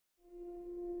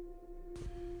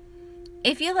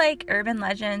If you like urban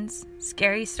legends,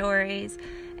 scary stories,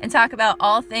 and talk about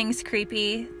all things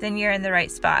creepy, then you're in the right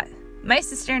spot. My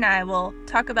sister and I will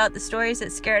talk about the stories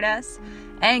that scared us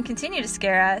and continue to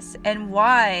scare us and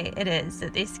why it is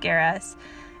that they scare us.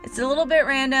 It's a little bit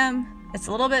random, it's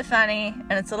a little bit funny,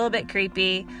 and it's a little bit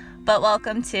creepy, but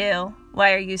welcome to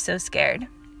Why Are You So Scared?